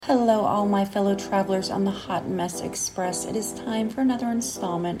Hello, all my fellow travelers on the Hot Mess Express. It is time for another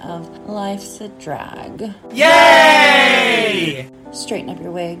installment of Life's a Drag. Yay! Straighten up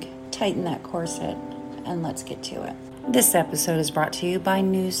your wig, tighten that corset, and let's get to it. This episode is brought to you by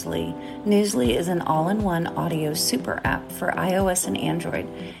Newsly. Newsly is an all-in-one audio super app for iOS and Android.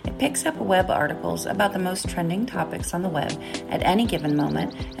 It picks up web articles about the most trending topics on the web at any given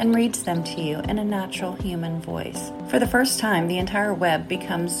moment and reads them to you in a natural human voice. For the first time, the entire web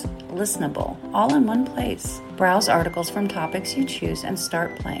becomes listenable, all in one place. Browse articles from topics you choose and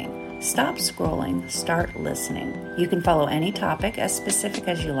start playing. Stop scrolling, start listening. You can follow any topic as specific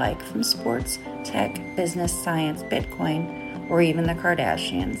as you like, from sports, tech, business, science, Bitcoin, or even the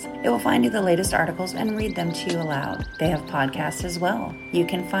Kardashians. It will find you the latest articles and read them to you aloud. They have podcasts as well. You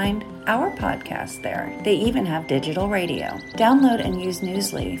can find our podcast there. They even have digital radio. Download and use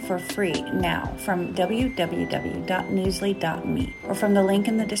Newsly for free now from www.newsly.me or from the link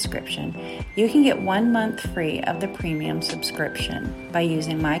in the description. You can get 1 month free of the premium subscription by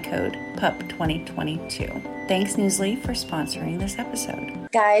using my code PUP2022. Thanks, Newsly, for sponsoring this episode.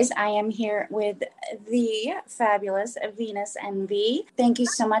 Guys, I am here with the fabulous Venus NV. Thank you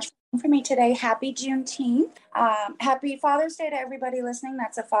so much for me today. Happy Juneteenth. Happy Father's Day to everybody listening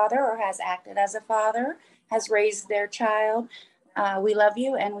that's a father or has acted as a father, has raised their child. We love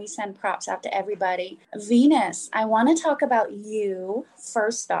you and we send props out to everybody. Venus, I want to talk about you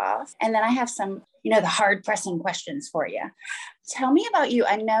first off, and then I have some, the hard pressing questions for you. Tell me about you.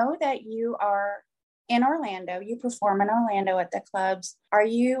 I know that you are in Orlando. You perform in Orlando at the clubs. Are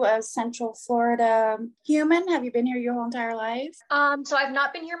you a Central Florida human? Have you been here your whole entire life? So I've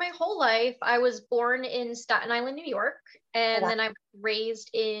not been here my whole life. I was born in Staten Island, New York, and then I was raised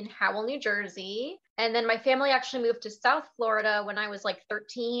in Howell, New Jersey. And then my family actually moved to South Florida when I was like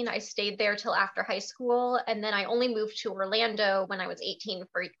 13. I stayed there till after high school. And then I only moved to Orlando when I was 18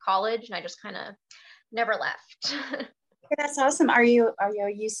 for college. And I just kind of never left. That's awesome. Are you a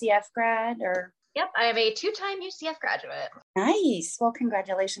UCF grad or? Yep, I am a 2-time UCF graduate. Nice. Well,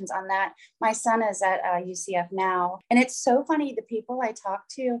 congratulations on that. My son is at UCF now. And it's so funny, the people I talk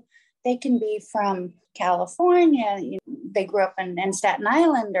to, they can be from California. They grew up in Staten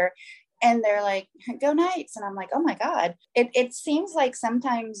Island, and they're like, go Knights. And I'm like, oh my God. It seems like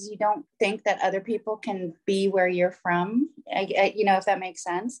sometimes you don't think that other people can be where you're from. If that makes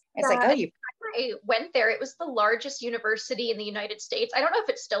sense. It's like, oh, I went there. It was the largest university in the United States. I don't know if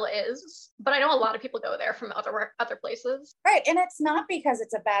it still is, but I know a lot of people go there from other places. Right. And it's not because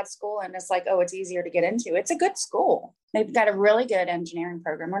it's a bad school and it's like, oh, it's easier to get into. It's a good school. They've got a really good engineering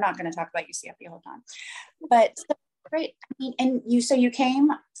program. We're not going to talk about UCF the whole time, but great. I mean, and you came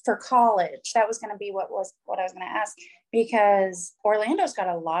for college. That was going to be what I was going to ask, because Orlando's got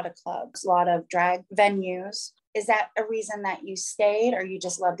a lot of clubs, a lot of drag venues. Is that a reason that you stayed, or you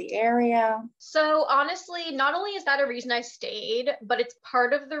just love the area? So honestly, not only is that a reason I stayed, but it's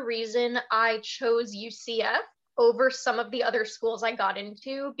part of the reason I chose UCF over some of the other schools I got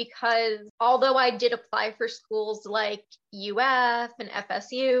into, because although I did apply for schools like UF and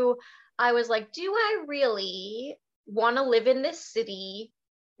FSU, I was like, do I really want to live in this city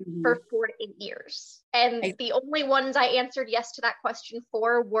for 4 to 8 years? And the only ones I answered yes to that question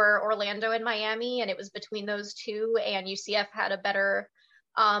for were Orlando and Miami, and it was between those two, and UCF had a better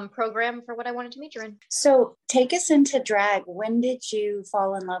program for what I wanted to major in. So take us into drag. When did you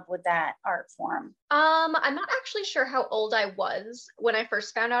fall in love with that art form? I'm not actually sure how old I was when I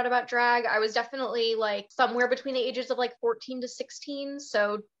first found out about drag. I was definitely like somewhere between the ages of like 14 to 16,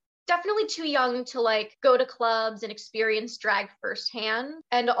 so definitely too young to like go to clubs and experience drag firsthand.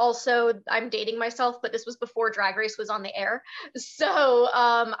 And also, I'm dating myself, but this was before Drag Race was on the air. So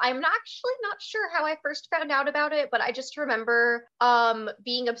I'm actually not sure how I first found out about it, but I just remember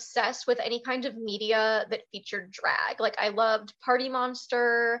being obsessed with any kind of media that featured drag. Like I loved Party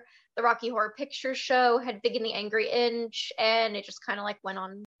Monster, the Rocky Horror Picture Show, Hedwig and the Angry Inch, and it just kind of like went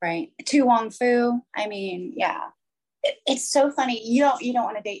on. Right. Tu Wong Fu. I mean, yeah. It's so funny. You don't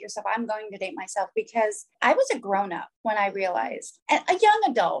want to date yourself. I'm going to date myself because I was a grown-up when I realized, a young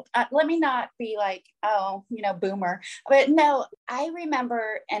adult. Let me not be like, boomer. But no, I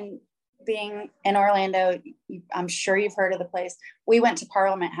remember and being in Orlando. I'm sure you've heard of the place. We went to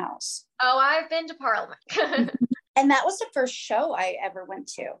Parliament House. Oh, I've been to Parliament. And that was the first show I ever went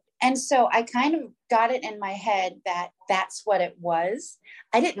to. And so I kind of got it in my head that that's what it was.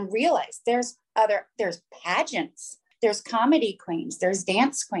 I didn't realize there's pageants. There's comedy queens, there's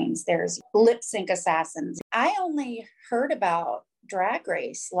dance queens, there's lip sync assassins. I only heard about Drag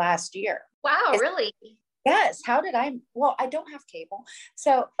Race last year. Wow, really? Yes. How did I? Well, I don't have cable,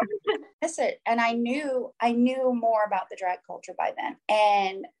 so I miss it. And I knew more about the drag culture by then.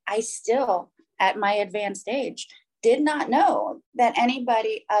 And I still, at my advanced age, did not know that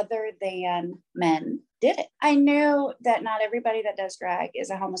anybody other than men did it. I knew that not everybody that does drag is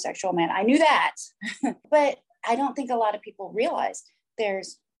a homosexual man. I knew that, but I don't think a lot of people realize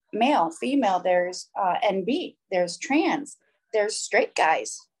there's male, female, there's NB, there's trans, there's straight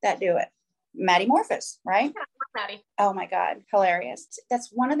guys that do it. Maddie Morphus, right? Yeah, Maddie. Oh my God, hilarious.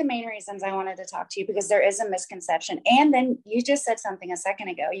 That's one of the main reasons I wanted to talk to you, because there is a misconception. And then you just said something a second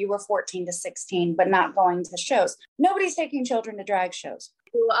ago. You were 14 to 16, but not going to shows. Nobody's taking children to drag shows.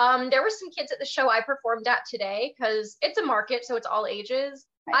 There were some kids at the show I performed at today, because it's a market, so it's all ages.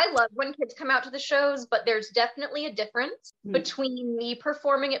 Right. I love when kids come out to the shows, but there's definitely a difference between me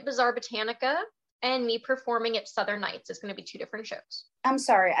performing at Bizarre Botanica and me performing at Southern Nights. It's going to be two different shows. I'm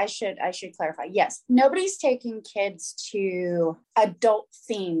sorry, I should clarify. Yes, nobody's taking kids to adult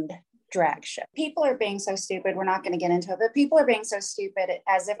themed drag show. People are being so stupid. We're not going to get into it, but people are being so stupid,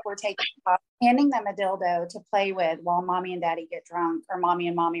 as if we're handing them a dildo to play with while mommy and daddy get drunk, or mommy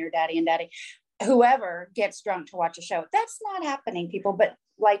and mommy, or daddy and daddy, whoever gets drunk to watch a show. That's not happening, people. But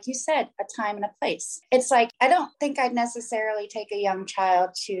like you said, a time and a place. It's like, I don't think I'd necessarily take a young child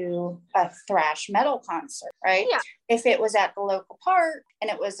to a thrash metal concert, right? Yeah. If it was at the local park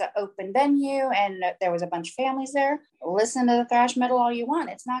and it was an open venue and there was a bunch of families there, listen to the thrash metal all you want.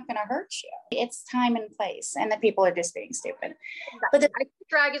 It's not going to hurt you. It's time and place, and the people are just being stupid. But I think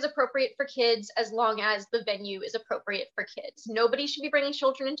drag is appropriate for kids as long as the venue is appropriate for kids. Nobody should be bringing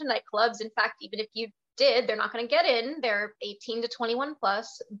children into nightclubs. In fact, even if you did, they're not going to get in. They're 18 to 21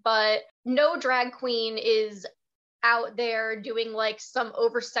 plus, but no drag queen is out there doing like some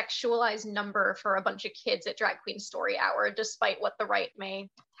over sexualized number for a bunch of kids at Drag Queen Story Hour, despite what the right may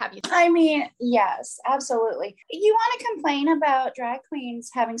have you think. I mean, yes, absolutely. You want to complain about drag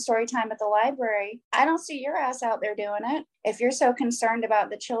queens having story time at the library? I don't see your ass out there doing it. If you're so concerned about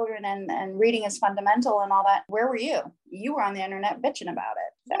the children and reading is fundamental and all that, where were you? You were on the internet bitching about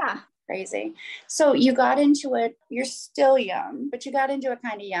it. So. Yeah. Crazy. So you got into it, you're still young, but you got into it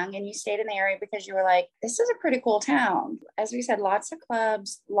kind of young, and you stayed in the area because you were like, this is a pretty cool town. As we said, lots of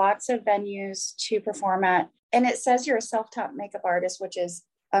clubs, lots of venues to perform at. And it says you're a self-taught makeup artist, which is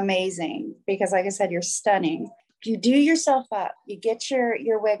amazing because, like I said, you're stunning. You do yourself up, you get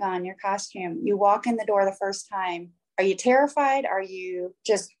your wig on, your costume, you walk in the door the first time. Are you terrified? Are you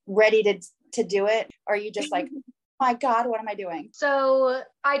just ready to do it? Or are you just like, my God, what am I doing? So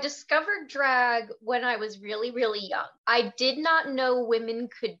I discovered drag when I was really, really young. I did not know women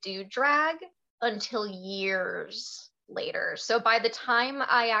could do drag until years later. So by the time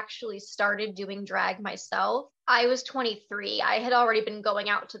I actually started doing drag myself, I was 23. I had already been going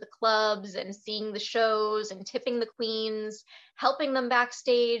out to the clubs and seeing the shows and tipping the queens, helping them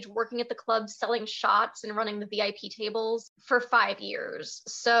backstage, working at the clubs, selling shots and running the VIP tables for 5 years.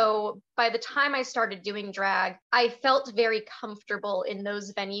 So by the time I started doing drag, I felt very comfortable in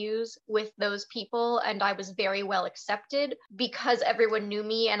those venues with those people, and I was very well accepted because everyone knew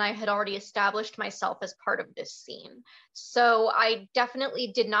me and I had already established myself as part of this scene. So I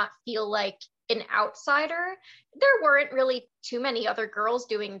definitely did not feel like an outsider. There weren't really too many other girls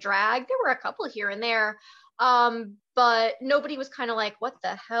doing drag. There were a couple here and there, but nobody was kind of like, what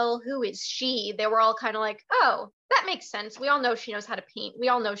the hell, who is she? They were all kind of like, oh, that makes sense. We all know she knows how to paint. We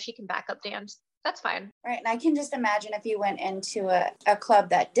all know she can back up dance. That's fine. Right. And I can just imagine if you went into a club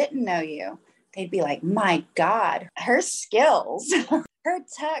that didn't know you, they'd be like, my God, her skills, her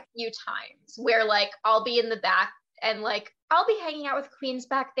tech. Few times where like I'll be in the back and like I'll be hanging out with queens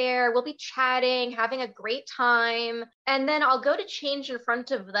back there. We'll be chatting, having a great time. And then I'll go to change in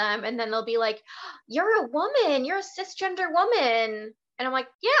front of them. And then they'll be like, you're a woman. You're a cisgender woman. And I'm like,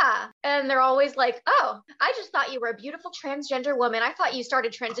 yeah. And they're always like, oh, I just thought you were a beautiful transgender woman. I thought you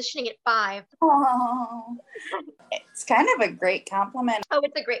started transitioning at 5. Oh, it's kind of a great compliment. Oh,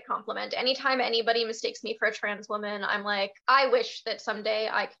 it's a great compliment. Anytime anybody mistakes me for a trans woman, I'm like, I wish that someday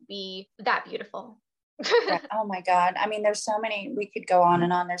I could be that beautiful. Oh my God. I mean, there's so many, we could go on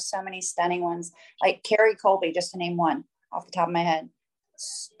and on. There's so many stunning ones, like Carrie Colby, just to name one off the top of my head.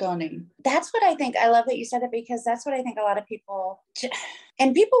 Stunning. That's what I think. I love that you said it, because that's what I think a lot of people,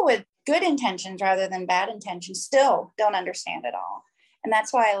 and people with good intentions rather than bad intentions, still don't understand it all. And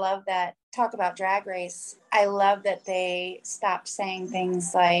that's why I love that talk about Drag Race. I love that they stopped saying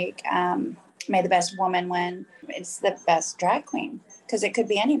things like, may the best woman win. It's the best drag queen, because it could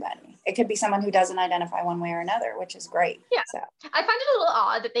be anybody. It could be someone who doesn't identify one way or another, which is great. Yeah. So I find it a little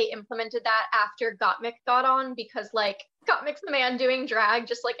odd that they implemented that after Gottmik got on, because like Gottmik's the man doing drag,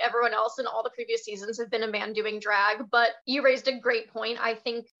 just like everyone else in all the previous seasons have been a man doing drag. But you raised a great point. I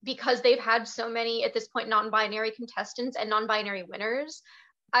think because they've had so many at this point non-binary contestants and non-binary winners,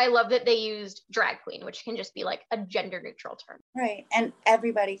 I love that they used drag queen, which can just be like a gender neutral term. Right. And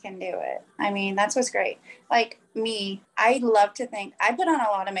everybody can do it. I mean, that's what's great. Like me, I love to think I put on a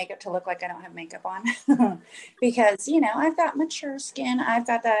lot of makeup to look like I don't have makeup on because, you know, I've got mature skin. I've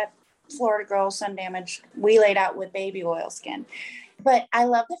got that Florida girl sun damage we laid out with baby oil skin. But I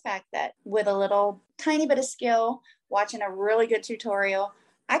love the fact that with a little tiny bit of skill, watching a really good tutorial,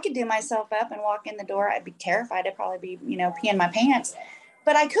 I could do myself up and walk in the door. I'd be terrified. I'd probably be, you know, peeing my pants,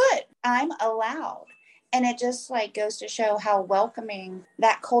 but I could. I'm allowed. And it just like goes to show how welcoming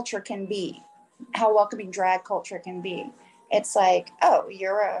that culture can be, how welcoming drag culture can be. It's like, oh,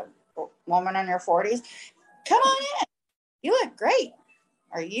 you're a woman in your 40s. Come on in. You look great.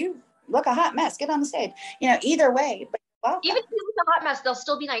 Or you look a hot mess. Get on the stage. You know, either way. But welcome. Even if you look a hot mess, they'll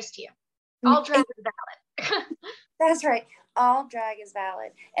still be nice to you. All drag is valid. That's right. All drag is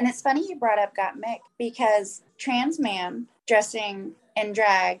valid. And it's funny you brought up Gottmik because trans man dressing in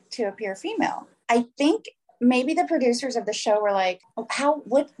drag to appear female. I think maybe the producers of the show were like,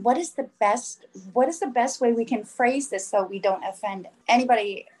 what is the best way we can phrase this so we don't offend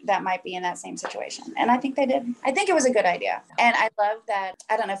anybody that might be in that same situation? And I think they did. I think it was a good idea. And I love that.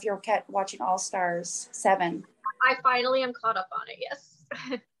 I don't know if you're watching All Stars 7. I finally am caught up on it.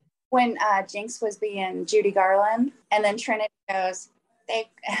 Yes. When Jinx was being Judy Garland, and then Trinity goes,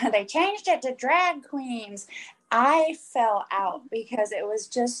 they changed it to drag queens. I fell out because it was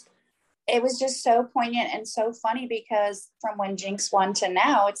just so poignant and so funny because from when Jinx won to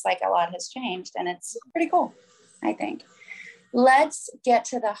now, it's like a lot has changed and it's pretty cool, I think. Let's get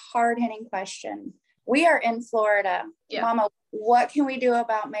to the hard-hitting question. We are in Florida. Yeah. Mama, what can we do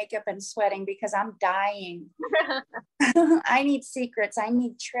about makeup and sweating? Because I'm dying. I need secrets. I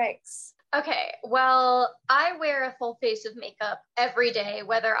need tricks. Okay, well, I wear a full face of makeup every day,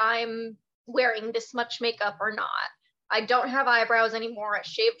 whether I'm wearing this much makeup or not. I don't have eyebrows anymore. I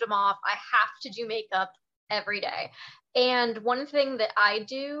shaved them off. I have to do makeup every day. And one thing that I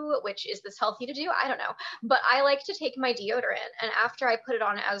do, which is this healthy to do? I don't know, but I like to take my deodorant, and after I put it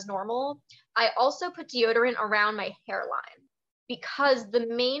on as normal, I also put deodorant around my hairline, because the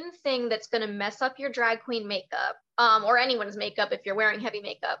main thing that's going to mess up your drag queen makeup, or anyone's makeup if you're wearing heavy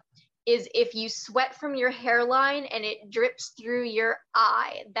makeup, is if you sweat from your hairline and it drips through your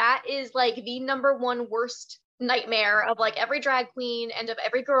eye. That is like the number one worst nightmare of like every drag queen and of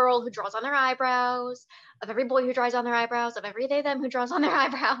every girl who draws on their eyebrows, of every boy who draws on their eyebrows, of every they them who draws on their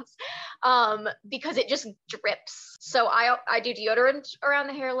eyebrows, because it just drips. So I do deodorant around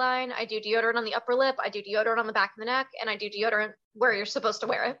the hairline, I do deodorant on the upper lip, I do deodorant on the back of the neck, and I do deodorant where you're supposed to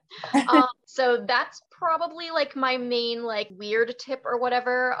wear it. So that's probably like my main like weird tip or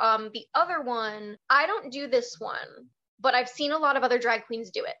whatever. The other one, I don't do this one, but I've seen a lot of other drag queens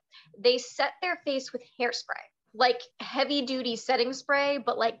do it. They set their face with hairspray, like heavy duty setting spray,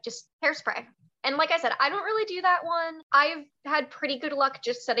 but like just hairspray. And like I said, I don't really do that one. I've had pretty good luck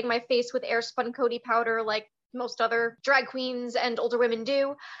just setting my face with Airspun Coty powder like most other drag queens and older women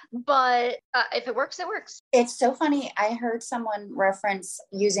do. But if it works, it works. It's so funny. I heard someone reference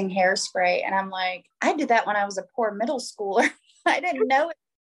using hairspray, and I'm like, I did that when I was a poor middle schooler. I didn't know it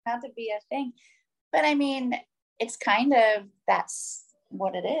had to be a thing. But I mean, it's kind of, that's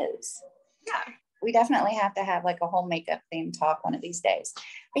what it is. Yeah. We definitely have to have like a whole makeup theme talk one of these days,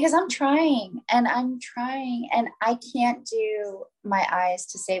 because I'm trying and I can't do my eyes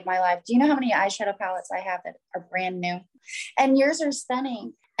to save my life. Do you know how many eyeshadow palettes I have that are brand new? And yours are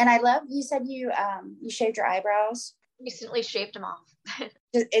stunning. And I love, you said you shaved your eyebrows. Recently shaved them off.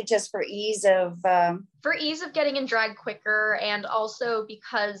 It just for ease of getting in drag quicker, and also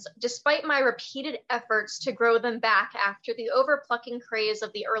because despite my repeated efforts to grow them back after the overplucking craze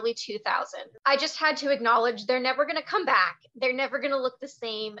of the early 2000s, I just had to acknowledge they're never going to come back. They're never going to look the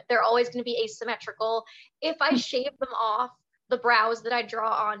same. They're always going to be asymmetrical. If I shave them off, the brows that I draw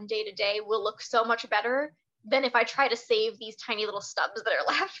on day to day will look so much better than if I try to save these tiny little stubs that are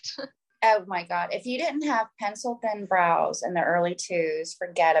left. Oh my God. If you didn't have pencil thin brows in the early 2000s,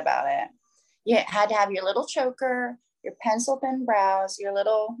 forget about it. You had to have your little choker, your pencil thin brows, your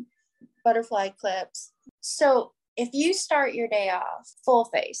little butterfly clips. So if you start your day off full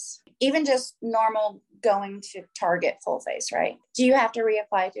face, even just normal going to Target full face, right? Do you have to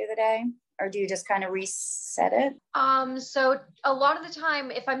reapply through the day? Or do you just kind of reset it? So a lot of the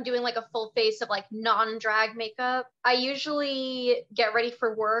time, if I'm doing like a full face of like non-drag makeup, I usually get ready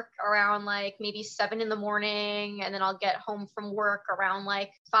for work around like maybe 7 a.m, and then I'll get home from work around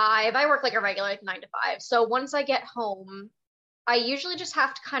like 5. I work like a regular like 9 to 5. So once I get home, I usually just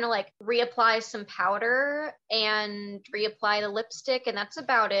have to kind of like reapply some powder and reapply the lipstick, and that's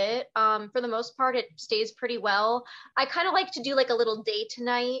about it. For the most part, it stays pretty well. I kind of like to do like a little day to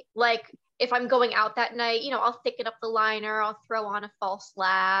night. Like if I'm going out that night, I'll thicken up the liner, I'll throw on a false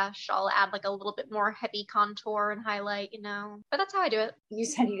lash, I'll add like a little bit more heavy contour and highlight, But that's how I do it. You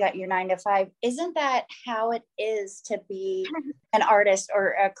said you got your 9 to 5. Isn't that how it is to be an artist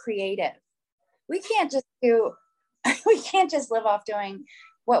or a creative? We can't just live off doing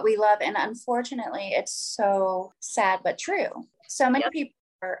what we love. And unfortunately, it's so sad, but true. So many people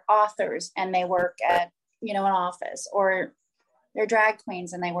are authors and they work at, an office, or they're drag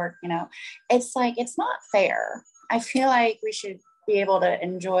queens and they work, it's like, it's not fair. I feel like we should be able to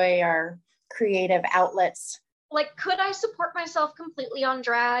enjoy our creative outlets. Like, could I support myself completely on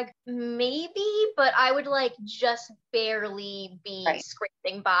drag? Maybe, but I would like just barely be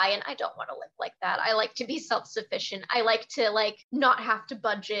scraping by, and I don't want to live like that. I like to be self-sufficient. I like to like not have to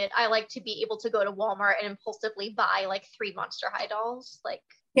budget. I like to be able to go to Walmart and impulsively buy like 3 Monster High dolls. Like,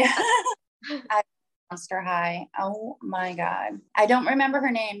 yeah. Monster High. Oh my God. I don't remember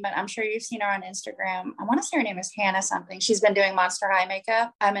her name, but I'm sure you've seen her on Instagram. I want to say her name is Hannah something. She's been doing Monster High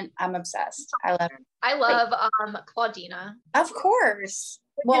makeup. I'm obsessed. I love her. I love Claudina. Of course.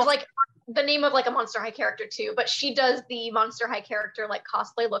 Well, like the name of like a Monster High character too, but she does the Monster High character like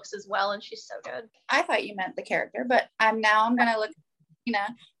cosplay looks as well, and she's so good. I thought you meant the character, but I'm gonna look and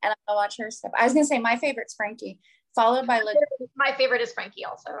I'm gonna watch her stuff. I was gonna say my favorite's Frankie, followed by my favorite is Frankie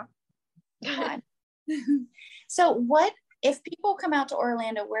also. So what if people come out to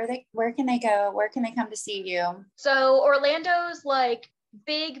Orlando, where can they go? Where can they come to see you? So Orlando's like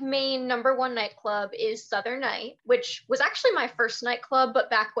big main number one nightclub is Southern Night, which was actually my first nightclub, but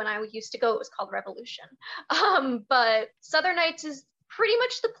back when I used to go, it was called Revolution. But Southern Nights is pretty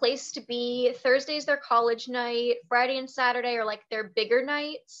much the place to be. Thursday's their college night. Friday and Saturday are like their bigger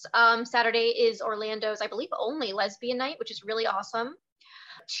nights. Saturday is Orlando's, I believe, only lesbian night, which is really awesome.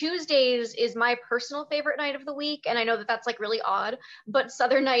 Tuesdays is my personal favorite night of the week, and I know that that's like really odd, but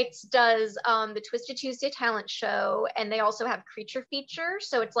Southern Nights does the Twisted Tuesday talent show, and they also have creature feature,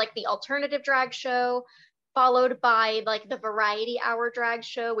 so it's like the alternative drag show followed by like the variety hour drag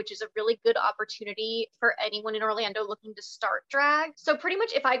show, which is a really good opportunity for anyone in Orlando looking to start drag. So pretty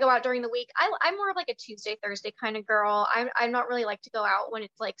much if I go out during the week, I'm more of like a Tuesday, Thursday kind of girl. I'm not really like to go out when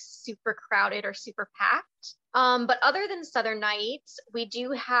it's like super crowded or super packed. But other than Southern Nights, we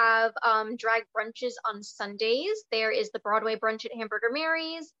do have drag brunches on Sundays. There is the Broadway brunch at Hamburger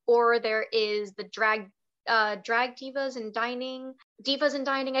Mary's, or there is the drag Divas and Dining,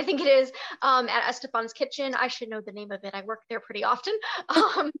 I think it is, at Estefan's Kitchen. I should know the name of it. I work there pretty often.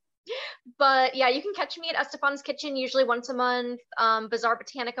 But yeah, you can catch me at Estefan's Kitchen usually once a month. Bazaar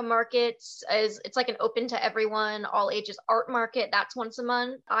Botanica Markets it's like an open to everyone, all ages art market. That's once a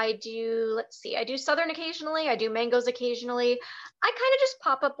month. I do Southern occasionally. I do Mangoes occasionally. I kind of just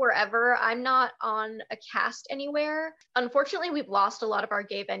pop up wherever. I'm not on a cast anywhere. Unfortunately, we've lost a lot of our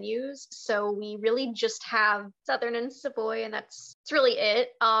gay venues, so we really just have Southern and Savoy, and that's really it.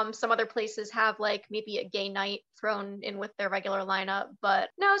 Some other places have like maybe a gay night thrown in with their regular lineup, but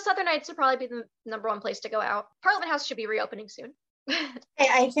no, Southern Nights would probably be the number one place to go out. Parliament House should be reopening soon.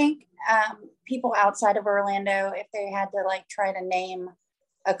 I think people outside of Orlando, if they had to like try to name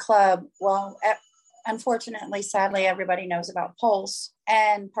a club, well, unfortunately, sadly, everybody knows about Pulse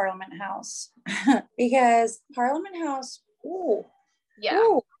and Parliament House because Parliament House, ooh.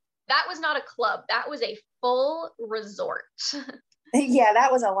 That was not a club. That was a full resort. Yeah,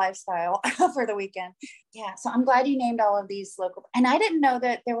 that was a lifestyle for the weekend. Yeah, so I'm glad you named all of these local. And I didn't know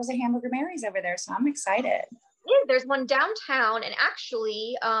that there was a Hamburger Mary's over there, so I'm excited. Yeah, there's one downtown, and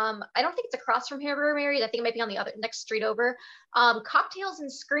actually, I don't think it's across from Hamburger Mary's. I think it might be on the other next street over. Cocktails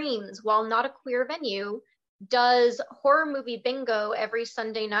and Screams, while not a queer venue, does horror movie bingo every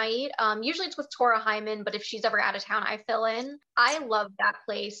Sunday night. Usually it's with Tora Hyman, but if she's ever out of town, I fill in. I love that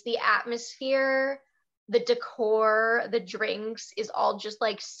place. The atmosphere, the decor, the drinks is all just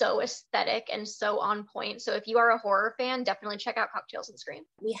like so aesthetic and so on point. So if you are a horror fan, definitely check out Cocktails and Scream.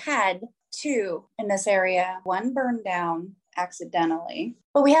 We had 2 in this area. One burned down accidentally,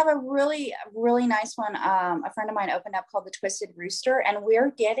 but we have a really, really nice one. A friend of mine opened up called the Twisted Rooster, and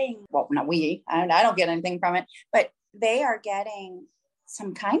we're getting, well, not we, I don't get anything from it, but they are getting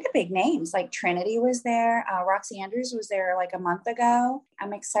some kind of big names. Like Trinity was there. Roxy Andrews was there like a month ago.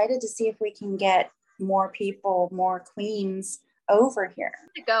 I'm excited to see if we can get more people, more queens over here.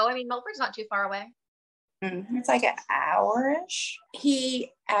 To go. I mean, Milford's not too far away. It's like an hour-ish.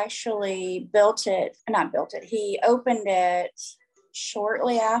 He actually he opened it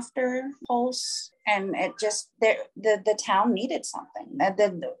shortly after Pulse, and it just the town needed something.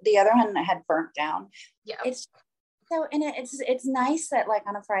 The other one had burnt down. Yeah. It's so, and it's nice that like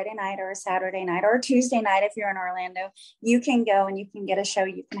on a Friday night or a Saturday night or a Tuesday night, if you're in Orlando, you can go and you can get a show.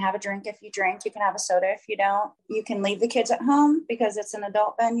 You can have a drink if you drink. You can have a soda if you don't. You can leave the kids at home because it's an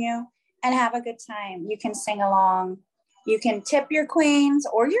adult venue and have a good time. You can sing along. You can tip your queens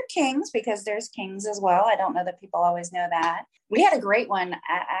or your kings, because there's kings as well. I don't know that people always know that. We had a great one.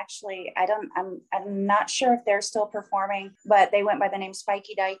 Actually, I'm not sure if they're still performing, but they went by the name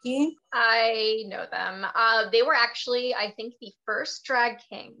Spiky Dikey. I know them. They were actually, I think, the first drag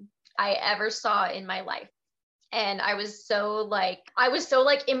king I ever saw in my life. And I was so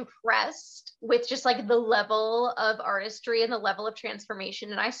impressed with just like the level of artistry and the level of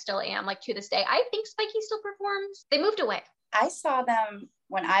transformation. And I still am, like, to this day. I think Spiky still performs. They moved away. I saw them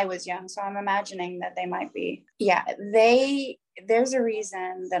when I was young, so I'm imagining that they might be. Yeah, there's a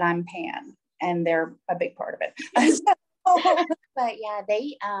reason that I'm pan, and they're a big part of it. But yeah,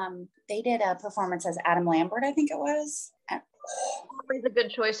 they did a performance as Adam Lambert, I think it was. Always a good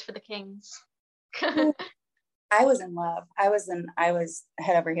choice for the Kings. I was in love. I was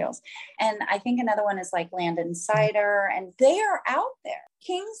head over heels. And I think another one is like Landon Cider, and they are out there.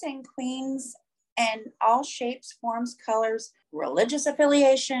 Kings and queens and all shapes, forms, colors, religious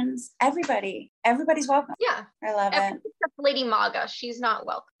affiliations, everybody's welcome. Yeah. I love it. Except Lady Maga. She's not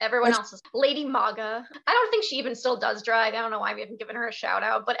welcome. Everyone else is. Lady Maga. I don't think she even still does drag. I don't know why we haven't given her a shout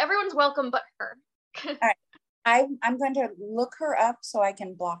out, but everyone's welcome but her. All right. I'm going to look her up so I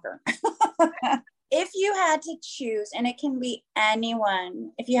can block her. If you had to choose, and it can be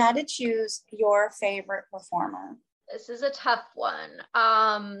anyone, if you had to choose your favorite performer. This is a tough one.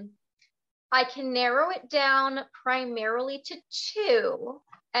 I can narrow it down primarily to two,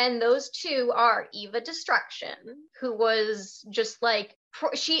 and those two are Eva Destruction, who was just like,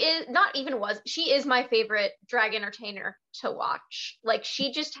 she is my favorite drag entertainer to watch. Like,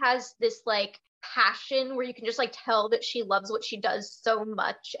 she just has this like passion where you can just like tell that she loves what she does so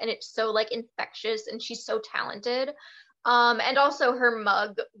much, and it's so like infectious, and she's so talented. And also her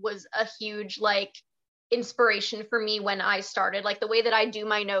mug was a huge like inspiration for me when I started. Like, the way that I do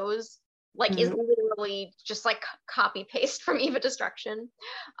my nose like is literally just like copy paste from Eva Destruction.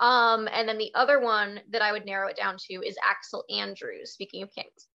 And then the other one that I would narrow it down to is Axel Andrews, speaking of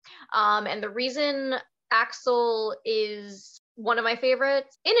kings. And the reason Axel is one of my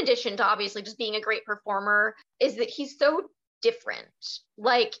favorites, in addition to obviously just being a great performer, is that he's so different.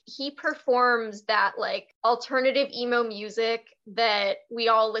 Like, he performs that like alternative emo music that we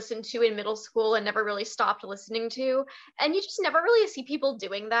all listened to in middle school and never really stopped listening to, and you just never really see people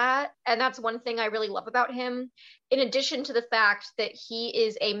doing that. And that's one thing I really love about him, in addition to the fact that he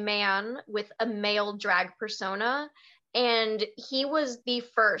is a man with a male drag persona, and he was the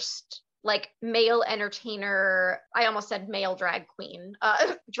first like male entertainer. I almost said male drag queen,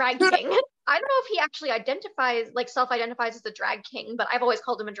 drag king. I don't know if he actually self-identifies as a drag king, but I've always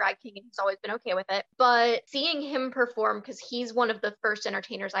called him a drag king, and he's always been okay with it. But seeing him perform, because he's one of the first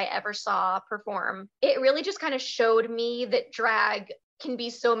entertainers I ever saw perform, it really just kind of showed me that drag can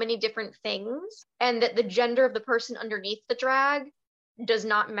be so many different things, and that the gender of the person underneath the drag does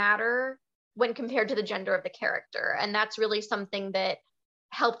not matter when compared to the gender of the character. And that's really something that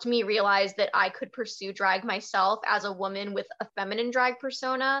helped me realize that I could pursue drag myself as a woman with a feminine drag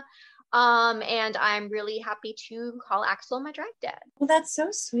persona. And I'm really happy to call Axel my drag dad. Well, that's so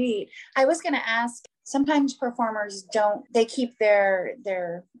sweet. I was going to ask, sometimes performers they keep their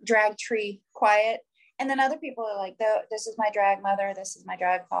drag tree quiet. And then other people are like, this is my drag mother, this is my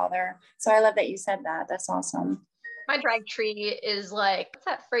drag father. So I love that you said that. That's awesome. My drag tree is like, what's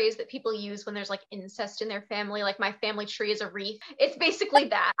that phrase that people use when there's like incest in their family? Like, my family tree is a wreath. It's basically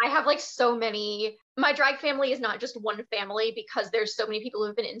that. I have like so many. My drag family is not just one family, because there's so many people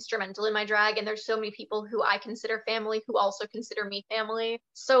who've been instrumental in my drag, and there's so many people who I consider family who also consider me family.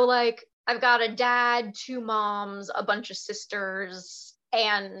 So like, I've got a dad, 2 moms, a bunch of sisters,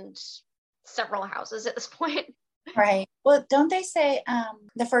 and several houses at this point. Right. Well, don't they say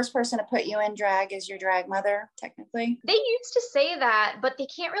the first person to put you in drag is your drag mother, technically? They used to say that, but they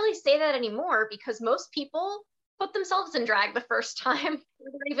can't really say that anymore, because most people put themselves in drag the first time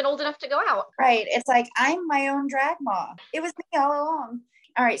they're even old enough to go out. Right. It's like, I'm my own drag mom. It was me all along.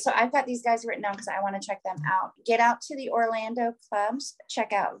 All right. So I've got these guys written down because I want to check them out. Get out to the Orlando clubs.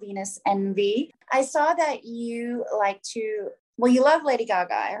 Check out Venus Envy. I saw that you you love Lady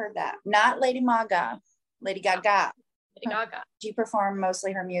Gaga. I heard that. Not Lady Maga. Lady Gaga. Lady Gaga. Do you perform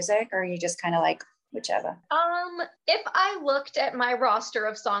mostly her music, or are you just kind of like whichever. If I looked at my roster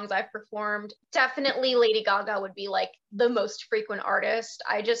of songs I've performed, definitely Lady Gaga would be like the most frequent artist.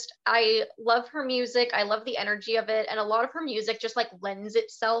 I love her music. I love the energy of it. And a lot of her music just like lends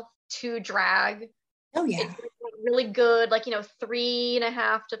itself to drag. Oh yeah. It's really good, like,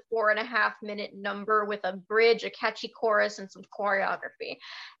 3.5 to 4.5 minute number with a bridge, a catchy chorus, and some choreography.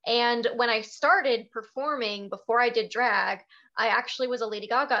 And when I started performing before I did drag, I actually was a Lady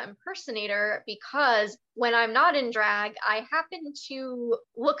Gaga impersonator because when I'm not in drag, I happen to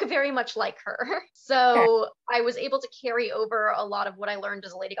look very much like her. So I was able to carry over a lot of what I learned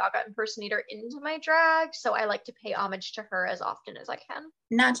as a Lady Gaga impersonator into my drag. So I like to pay homage to her as often as I can.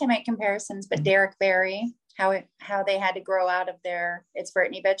 Not to make comparisons, but Derek Barry, how they had to grow out of their It's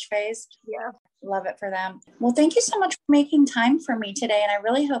Britney bitch phase. Yeah. Love it for them. Well, thank you so much for making time for me today. And I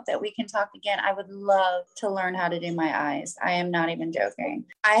really hope that we can talk again. I would love to learn how to do my eyes. I am not even joking.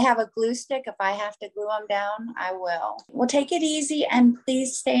 I have a glue stick. If I have to glue them down, I will. Well, take it easy and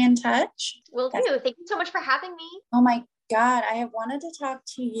please stay in touch. Will do. Thank you so much for having me. Oh my God, I have wanted to talk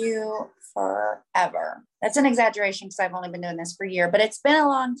to you forever. That's an exaggeration because I've only been doing this for a year, but it's been a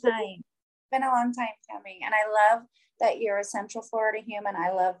long time. Been a long time coming. And I love that you're a Central Florida human. I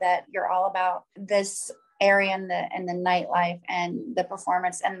love that you're all about this area and the nightlife and the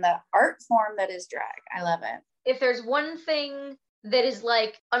performance and the art form that is drag. I love it. If there's one thing that is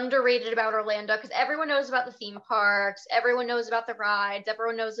like underrated about Orlando, because everyone knows about the theme parks, everyone knows about the rides,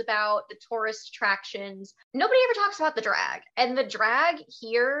 everyone knows about the tourist attractions. Nobody ever talks about the drag, and the drag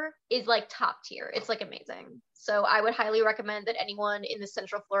here is like top tier. It's like amazing. So I would highly recommend that anyone in the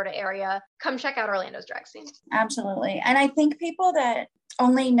Central Florida area come check out Orlando's drag scene. Absolutely. And I think people that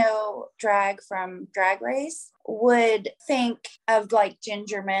only know drag from Drag Race would think of like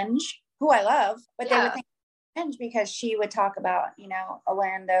Ginger Minj, who I love, but they would think Minj because she would talk about,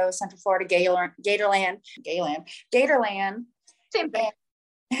 Orlando, Central Florida, Gatorland. Same thing.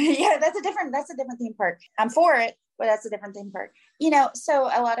 Yeah, that's a different theme park. I'm for it, but that's a different theme park. So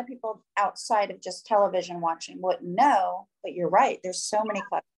a lot of people outside of just television watching wouldn't know, but you're right. There's so many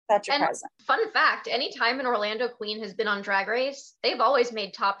clubs. Such a present. Fun fact, anytime an Orlando queen has been on Drag Race, they've always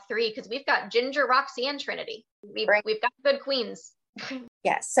made top 3 because we've got Ginger, Roxy, and Trinity. We've got good queens.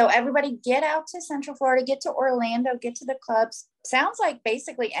 Yes. So everybody get out to Central Florida, get to Orlando, get to the clubs. Sounds like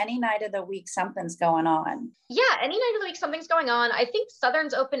basically any night of the week, something's going on. Yeah, any night of the week, something's going on. I think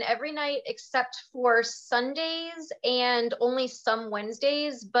Southern's open every night except for Sundays and only some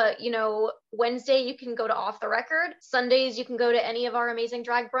Wednesdays. But, Wednesday you can go to Off the Record. Sundays you can go to any of our amazing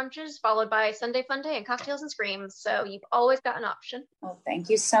drag brunches, followed by Sunday Fun Day and Cocktails and Screams. So you've always got an option. Well, thank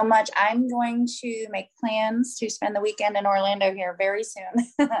you so much. I'm going to make plans to spend the weekend in Orlando here very soon.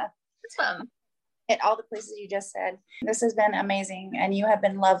 Awesome. At all the places you just said. This has been amazing and you have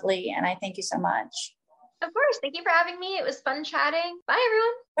been lovely and I thank you so much. Of course. Thank you for having me. It was fun chatting. Bye,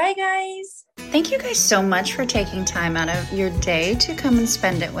 everyone. Bye, guys. Thank you guys so much for taking time out of your day to come and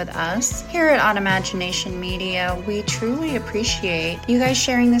spend it with us. Here at Automagination Media, we truly appreciate you guys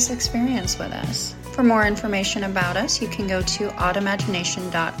sharing this experience with us. For more information about us, you can go to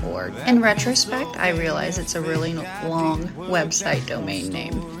automagination.org. In retrospect, I realize it's a really long website domain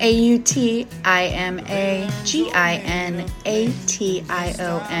name.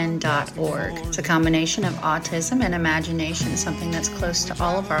 AUTIMAGINATION.org. It's a combination of autism and imagination, something that's close to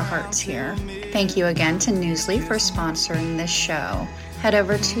all of our hearts here. Thank you again to Newsly for sponsoring this show. Head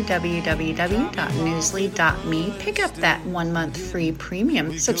over to www.newsly.me. Pick up that 1-month free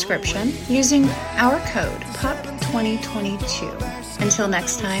premium subscription using our code PUP2022. Until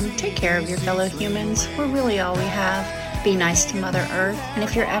next time, take care of your fellow humans. We're really all we have. Be nice to Mother Earth. And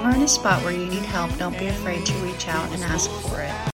if you're ever in a spot where you need help, don't be afraid to reach out and ask for it.